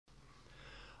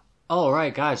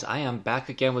Alright guys, I am back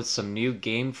again with some new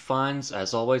game finds.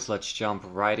 As always, let's jump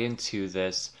right into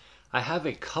this. I have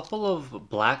a couple of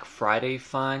Black Friday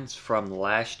finds from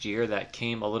last year that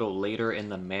came a little later in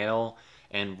the mail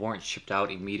and weren't shipped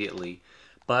out immediately.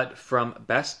 But from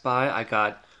Best Buy, I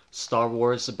got Star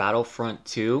Wars Battlefront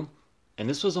 2, and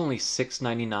this was only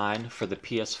 $6.99 for the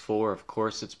PS4. Of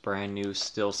course, it's brand new,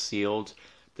 still sealed.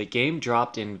 The game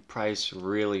dropped in price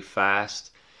really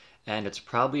fast, and it's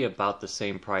probably about the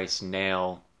same price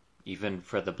now. Even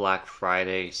for the Black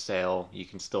Friday sale, you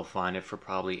can still find it for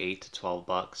probably 8 to 12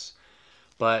 bucks.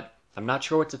 But I'm not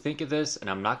sure what to think of this, and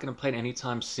I'm not going to play it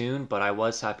anytime soon, but I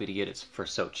was happy to get it for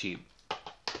so cheap.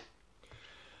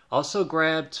 Also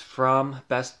grabbed from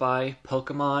Best Buy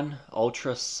Pokemon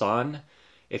Ultra Sun.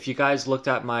 If you guys looked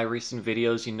at my recent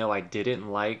videos, you know I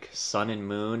didn't like Sun and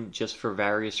Moon just for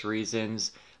various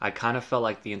reasons. I kind of felt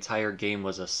like the entire game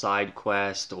was a side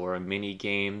quest or a mini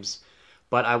games,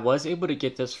 but I was able to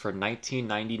get this for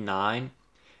 $19.99,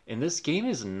 and this game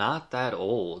is not that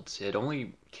old. It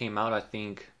only came out, I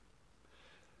think,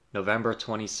 November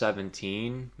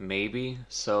 2017, maybe,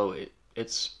 so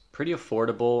it's pretty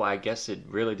affordable. I guess it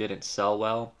really didn't sell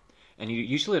well, and you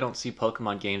usually don't see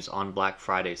Pokemon games on Black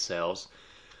Friday sales.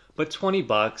 But 20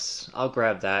 bucks, I'll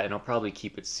grab that, and I'll probably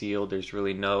keep it sealed. There's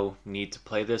really no need to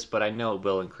play this, but I know it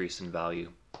will increase in value.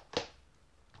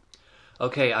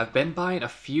 Okay, I've been buying a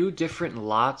few different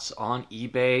lots on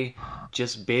eBay,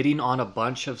 just bidding on a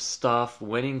bunch of stuff,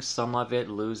 winning some of it,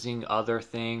 losing other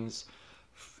things.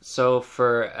 So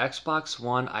for Xbox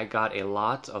One, I got a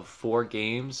lot of 4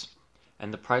 games,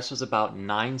 and the price was about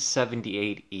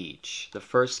 $9.78 each. The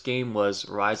first game was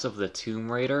Rise of the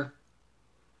Tomb Raider.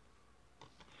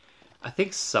 I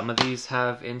think some of these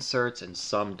have inserts and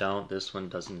some don't. This one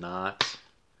does not.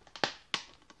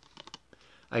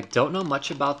 I don't know much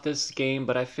about this game,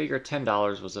 but I figured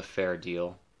 $10 was a fair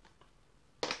deal.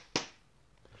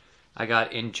 I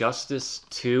got Injustice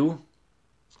 2.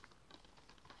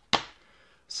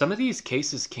 Some of these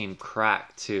cases came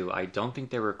cracked too. I don't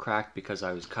think they were cracked because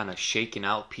I was kind of shaking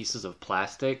out pieces of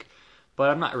plastic,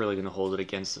 but I'm not really going to hold it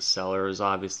against the seller. It was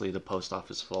obviously the post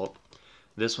office fault.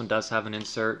 This one does have an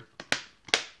insert.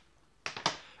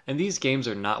 And these games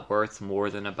are not worth more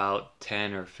than about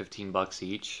 10 or 15 bucks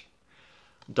each.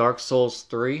 Dark Souls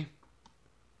 3.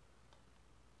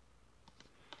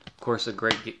 Of course, a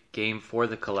great game for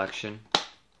the collection.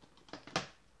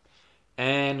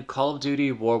 And Call of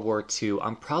Duty World War II.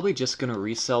 I'm probably just going to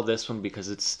resell this one because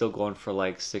it's still going for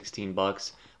like 16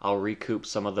 bucks. I'll recoup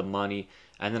some of the money,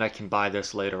 and then I can buy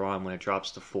this later on when it drops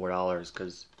to $4,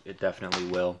 because it definitely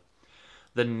will.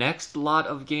 The next lot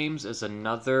of games is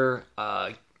another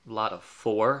lot of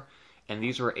 4, and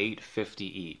these were $8.50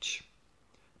 each.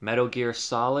 Metal Gear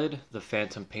Solid, The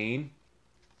Phantom Pain,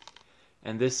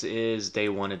 and this is Day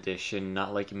 1 edition.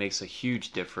 Not like it makes a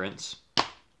huge difference,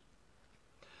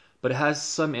 but it has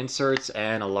some inserts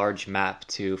and a large map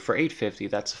too. For $8.50,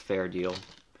 that's a fair deal.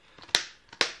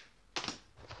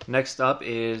 Next up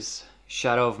is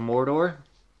Shadow of Mordor.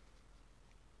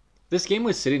 This game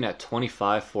was sitting at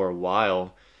 $25 for a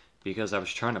while because I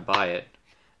was trying to buy it.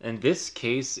 And this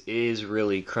case is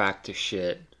really cracked to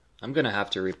shit. I'm going to have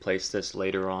to replace this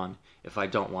later on if I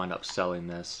don't wind up selling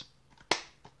this.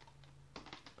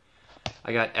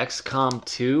 I got XCOM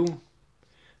 2,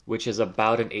 which is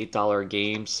about an $8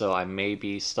 game, so I may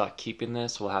be stuck keeping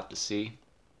this. We'll have to see.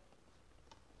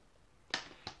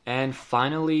 And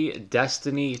finally,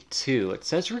 Destiny 2. It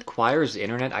says requires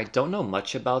internet. I don't know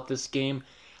much about this game.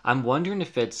 I'm wondering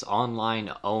if it's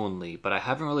online only, but I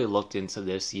haven't really looked into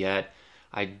this yet.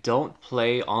 I don't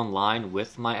play online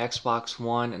with my Xbox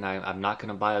One, and I'm not going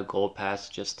to buy a gold pass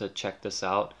just to check this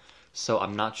out, so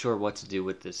I'm not sure what to do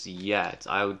with this yet.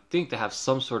 I would think to have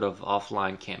some sort of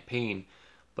offline campaign,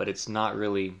 but it's not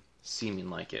really seeming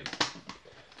like it.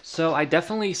 So I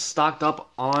definitely stocked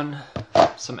up on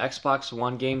some Xbox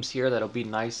One games here that'll be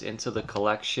nice into the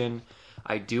collection.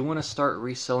 I do want to start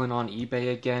reselling on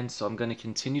eBay again, so I'm going to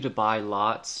continue to buy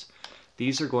lots.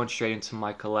 These are going straight into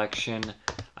my collection.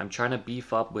 I'm trying to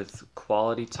beef up with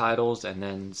quality titles and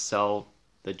then sell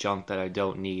the junk that I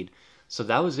don't need. So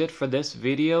that was it for this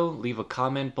video. Leave a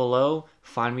comment below.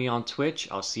 Find me on Twitch.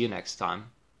 I'll see you next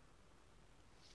time.